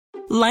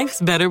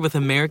Life's better with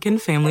American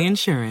Family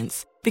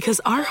Insurance because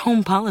our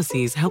home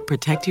policies help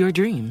protect your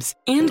dreams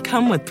and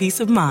come with peace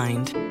of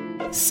mind.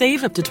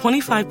 Save up to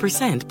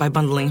 25% by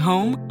bundling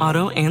home,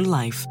 auto, and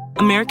life.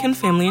 American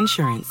Family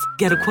Insurance.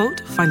 Get a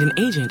quote, find an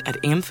agent at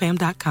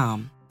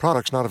amfam.com.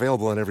 Products not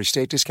available in every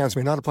state. Discounts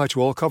may not apply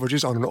to all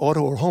coverages on an auto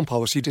or home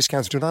policy.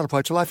 Discounts do not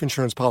apply to life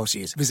insurance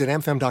policies. Visit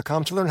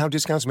amfam.com to learn how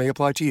discounts may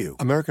apply to you.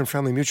 American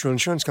Family Mutual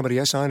Insurance Company,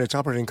 SI, and its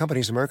operating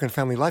companies, American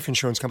Family Life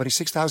Insurance Company,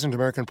 6000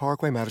 American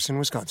Parkway, Madison,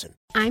 Wisconsin.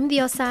 I'm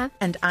Diosa.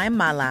 And I'm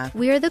Mala.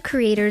 We are the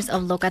creators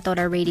of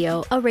Locatora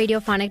Radio, a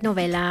radiophonic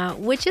novela,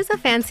 which is a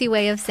fancy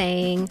way of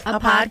saying a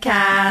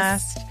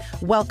podcast.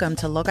 Welcome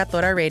to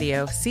Locatora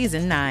Radio,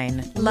 Season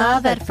 9.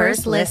 Love at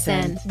first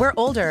listen. We're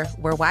older,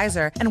 we're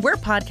wiser, and we're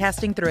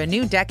podcasting through a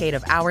new decade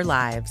of our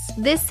lives.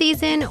 This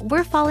season,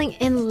 we're falling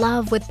in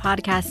love with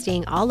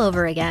podcasting all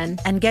over again.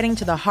 And getting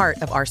to the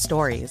heart of our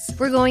stories.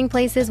 We're going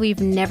places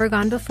we've never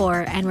gone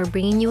before, and we're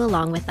bringing you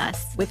along with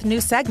us. With new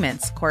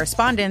segments,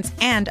 correspondence,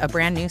 and a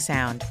brand new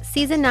sound.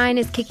 Season 9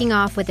 is kicking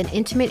off with an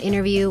intimate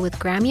interview with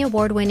Grammy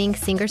Award-winning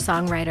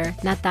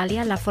singer-songwriter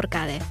Natalia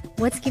Lafourcade.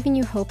 What's giving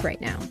you hope right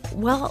now?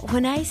 Well,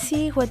 when I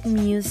see what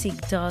music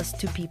does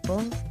to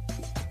people,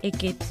 it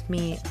gives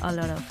me a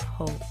lot of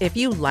hope. If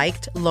you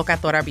liked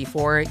Locatora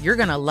before, you're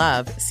going to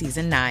love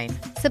Season 9.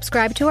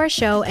 Subscribe to our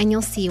show and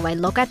you'll see why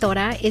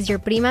Locatora is your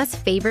prima's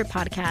favorite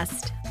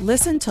podcast.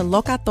 Listen to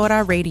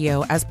Locatora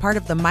Radio as part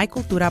of the My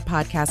Cultura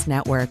Podcast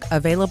Network,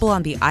 available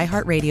on the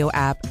iHeartRadio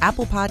app,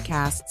 Apple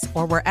Podcasts,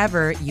 or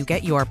wherever you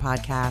get your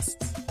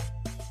podcasts.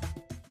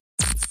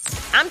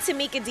 I'm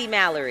Tamika D.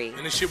 Mallory.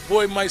 And it's your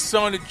boy, my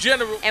son, the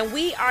General. And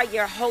we are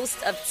your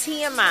hosts of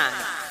TMI.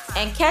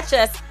 And catch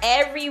us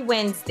every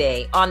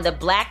Wednesday on the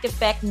Black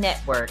Effect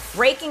Network,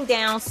 breaking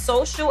down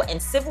social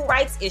and civil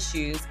rights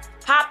issues,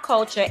 pop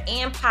culture,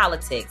 and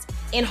politics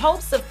in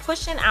hopes of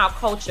pushing our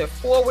culture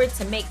forward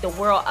to make the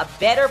world a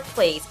better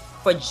place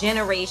for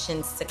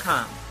generations to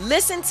come.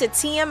 Listen to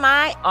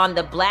TMI on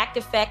the Black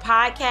Effect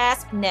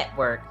Podcast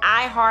Network,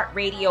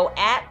 iHeartRadio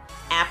app,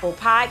 Apple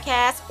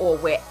Podcasts, or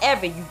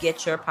wherever you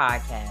get your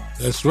podcasts.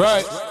 That's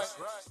right.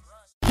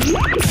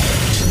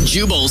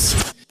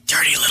 Jubal's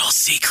Dirty Little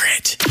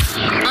Secret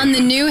on the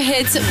new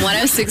hits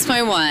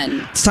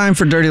 106.1. It's time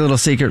for Dirty Little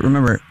Secret.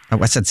 Remember,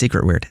 I said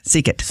secret weird.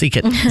 Seek it.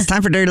 It's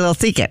time for Dirty Little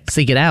Secret.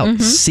 Seek it out.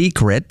 Mm-hmm.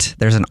 Secret.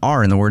 There's an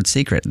R in the word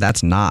secret.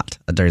 That's not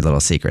a dirty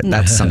little secret.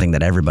 That's something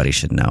that everybody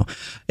should know.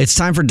 It's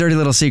time for Dirty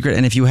Little Secret.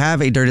 And if you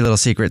have a dirty little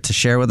secret to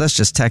share with us,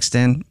 just text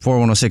in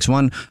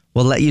 41061.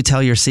 We'll let you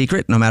tell your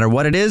secret, no matter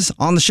what it is,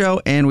 on the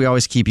show. And we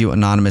always keep you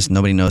anonymous.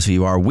 Nobody knows who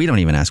you are. We don't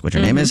even ask what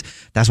your name is.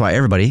 That's why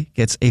everybody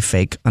gets a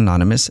fake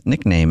anonymous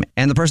nickname.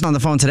 And the person on the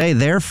phone today,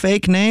 their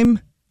fake name,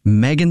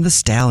 Megan Thee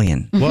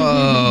Stallion.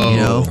 Whoa. You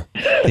know,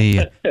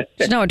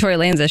 She's not with Tory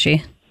Lanez, is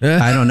she?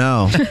 I don't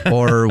know.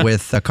 Or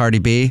with Cardi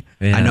B.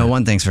 Yeah. I know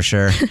one thing's for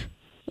sure.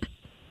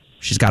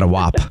 She's got a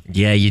wop.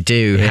 Yeah, you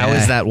do. Yeah. How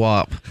is that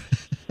wop?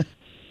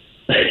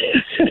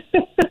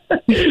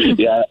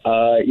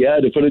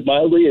 To put it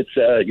mildly,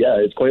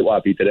 it's quite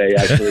woppy today,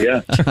 actually,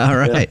 yeah. All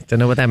right. Don't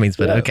know what that means,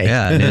 but okay.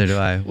 Yeah, neither do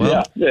I.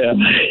 Well,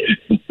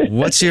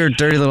 what's your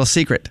dirty little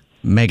secret,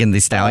 Megan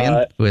Thee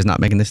Stallion, who is not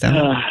Megan Thee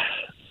Stallion?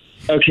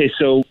 Okay,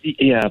 so,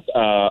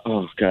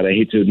 oh, God, I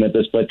hate to admit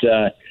this, but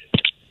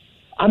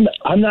I'm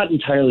not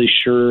entirely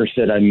sure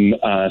that I'm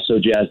so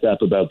jazzed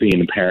up about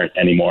being a parent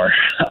anymore.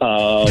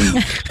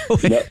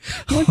 The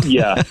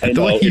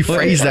way you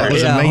phrased that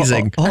was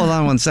amazing. Hold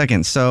on one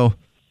second. So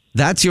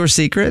that's your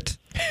secret?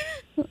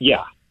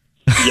 Yeah.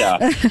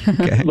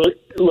 Okay.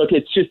 Look,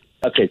 it's just,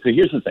 okay, so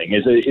here's the thing.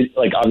 It's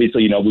like,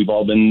 obviously, we've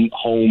all been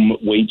home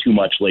way too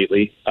much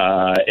lately.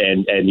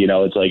 And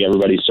it's like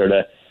everybody's sort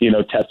of,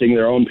 testing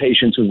their own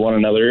patience with one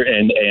another.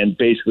 And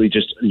basically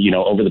just,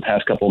 over the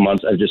past couple of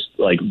months, I've just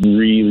like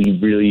really,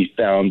 really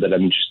found that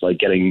I'm just like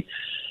getting,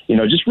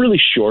 just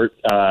really short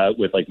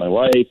with like my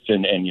wife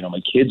and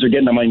my kids are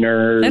getting on my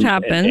nerves. It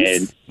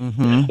happens.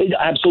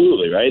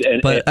 Absolutely, right?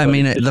 But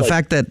the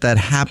fact that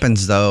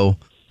happens, though,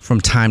 from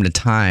time to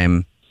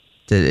time,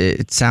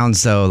 it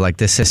sounds though like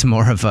this is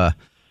more of a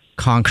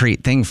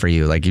concrete thing for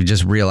you. Like you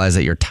just realize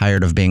that you're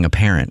tired of being a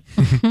parent.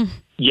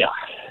 Yeah.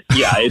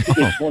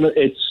 It's one of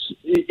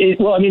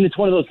it's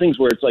one of those things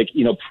where it's like,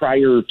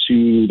 prior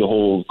to the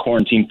whole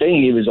quarantine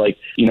thing, it was like,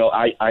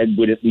 I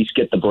would at least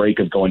get the break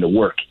of going to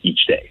work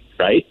each day.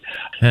 Right.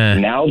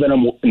 Now that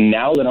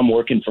I'm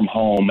working from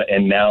home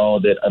and now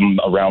that I'm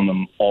around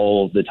them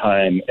all the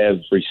time,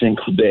 every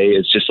single day,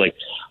 it's just like,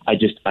 I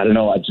don't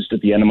know. I'm just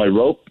at the end of my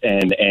rope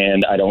and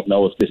I don't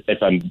know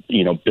if I'm,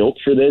 built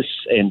for this.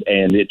 And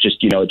it just,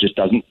 it just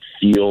doesn't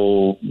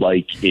feel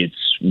like it's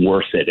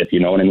worth it, if you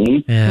know what I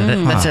mean. Yeah,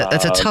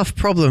 that's a tough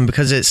problem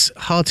because it's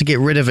hard to get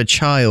rid of a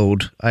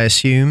child, I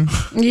assume.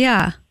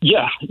 Yeah.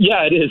 Yeah,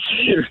 it is.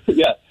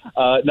 Yeah.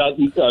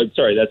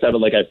 Sorry, that sounded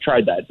like I've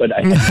tried that, but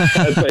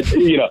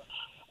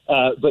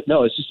but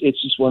no,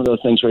 it's just one of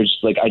those things where it's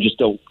just like I just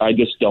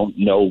don't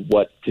know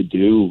what to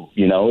do.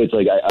 It's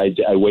like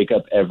I wake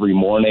up every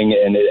morning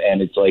and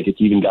it's like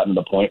it's even gotten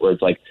to the point where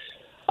it's like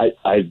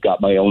I've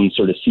got my own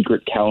sort of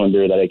secret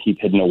calendar that I keep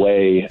hidden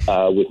away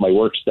with my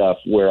work stuff,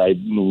 where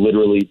I'm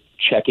literally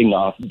checking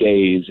off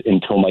days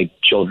until my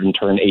children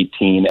turn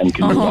 18 and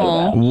can move out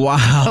of that.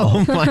 Wow.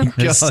 Oh my God.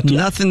 There's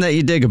nothing that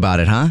you dig about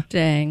it, huh?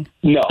 Dang.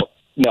 No.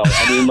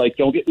 I mean, like,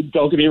 don't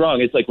get me wrong.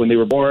 It's like when they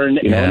were born,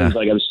 you know, and it was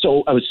like I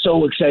was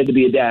so excited to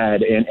be a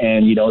dad,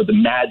 and you know, the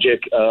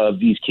magic of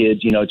these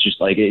kids, you know, it's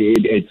just like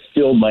it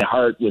filled my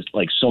heart with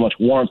like so much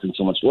warmth and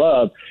so much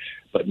love.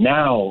 But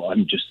now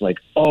I'm just like,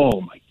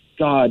 oh my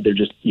God, they're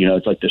just, you know,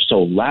 it's like they're so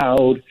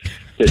loud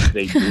that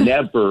they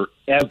never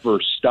ever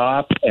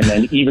stop. And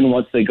then even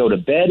once they go to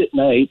bed at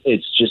night,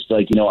 it's just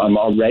like, you know, I'm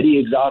already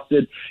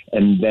exhausted,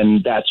 and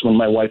then that's when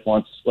my wife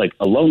wants like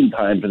alone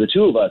time for the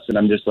two of us, and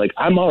I'm just like,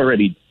 I'm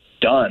already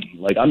done.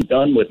 Like, I'm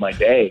done with my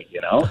day,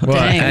 you know? Well,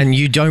 and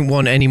you don't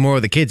want any more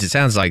of the kids, it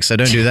sounds like, so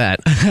don't do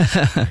that.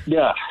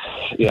 Yeah.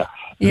 Yeah,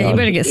 you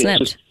better get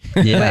snipped.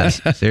 Yeah,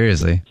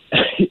 seriously.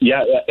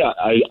 Yeah.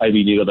 I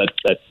mean, you know,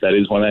 that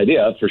is one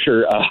idea for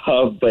sure.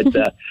 But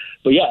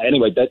yeah,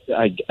 anyway, that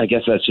I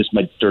guess that's just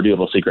my dirty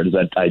little secret, is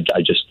that I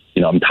just,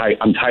 you know, I'm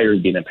tired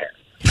of being a parent.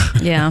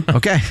 Yeah.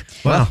 Okay.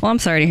 Well, I'm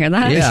sorry to hear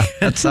that. Yeah,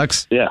 that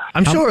sucks. Yeah.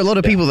 I'm sure a lot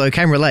of people, though,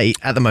 can relate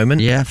at the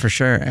moment. Yeah, for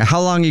sure. How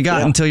long you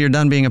got until you're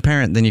done being a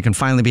parent? Then you can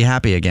finally be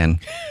happy again.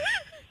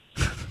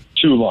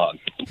 Too long.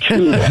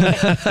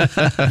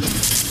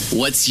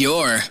 What's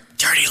your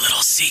dirty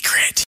little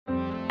secret?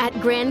 At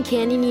Grand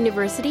Canyon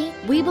University,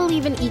 we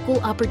believe in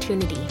equal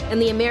opportunity,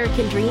 and the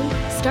American dream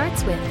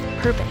starts with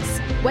purpose.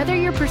 Whether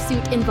your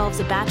pursuit involves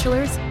a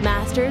bachelor's,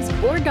 master's,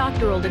 or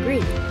doctoral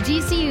degree,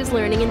 GCU's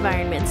learning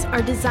environments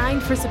are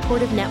designed for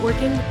supportive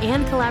networking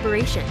and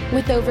collaboration.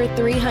 With over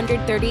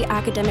 330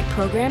 academic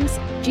programs,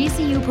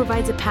 GCU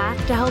provides a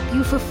path to help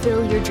you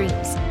fulfill your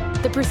dreams.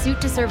 The pursuit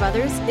to serve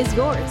others is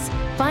yours.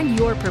 Find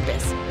your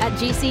purpose at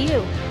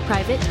GCU.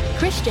 Private,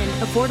 Christian,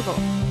 affordable.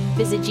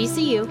 Visit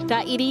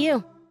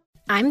gcu.edu.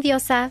 I'm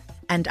Diosa.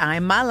 And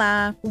I'm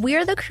Mala.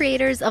 We're the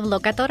creators of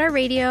Locatora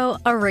Radio,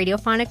 a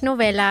radiophonic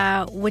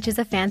novela, which is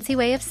a fancy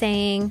way of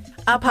saying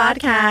a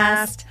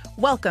podcast.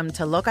 Welcome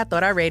to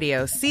Locatora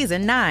Radio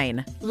Season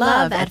 9.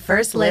 Love at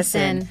First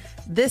Listen.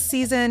 This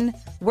season,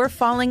 we're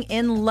falling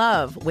in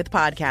love with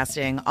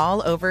podcasting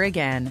all over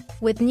again.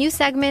 With new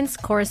segments,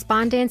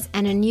 correspondence,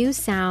 and a new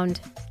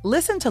sound.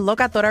 Listen to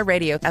Locatora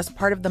Radio as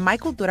part of the My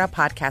Cultura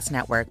Podcast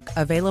Network.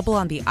 Available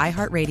on the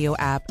iHeartRadio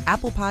app,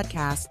 Apple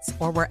Podcasts,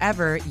 or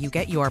wherever you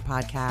get your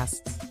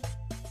podcasts.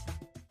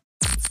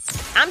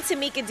 I'm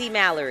Tamika D.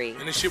 Mallory.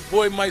 And it's your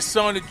boy, my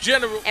son, the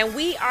General. And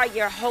we are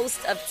your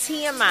hosts of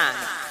TMI.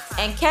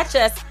 And catch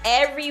us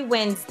every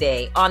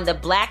Wednesday on the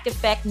Black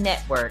Effect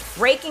Network,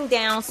 breaking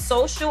down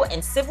social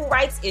and civil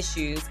rights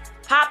issues,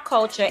 pop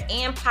culture,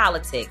 and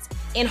politics,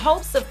 in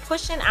hopes of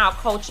pushing our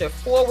culture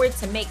forward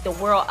to make the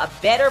world a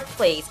better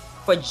place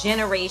for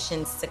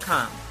generations to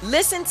come.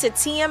 Listen to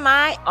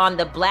TMI on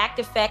the Black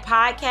Effect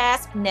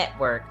Podcast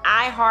Network,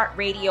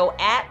 iHeartRadio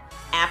app,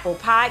 Apple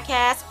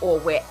Podcasts, or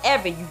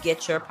wherever you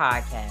get your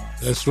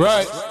podcasts. That's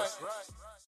right.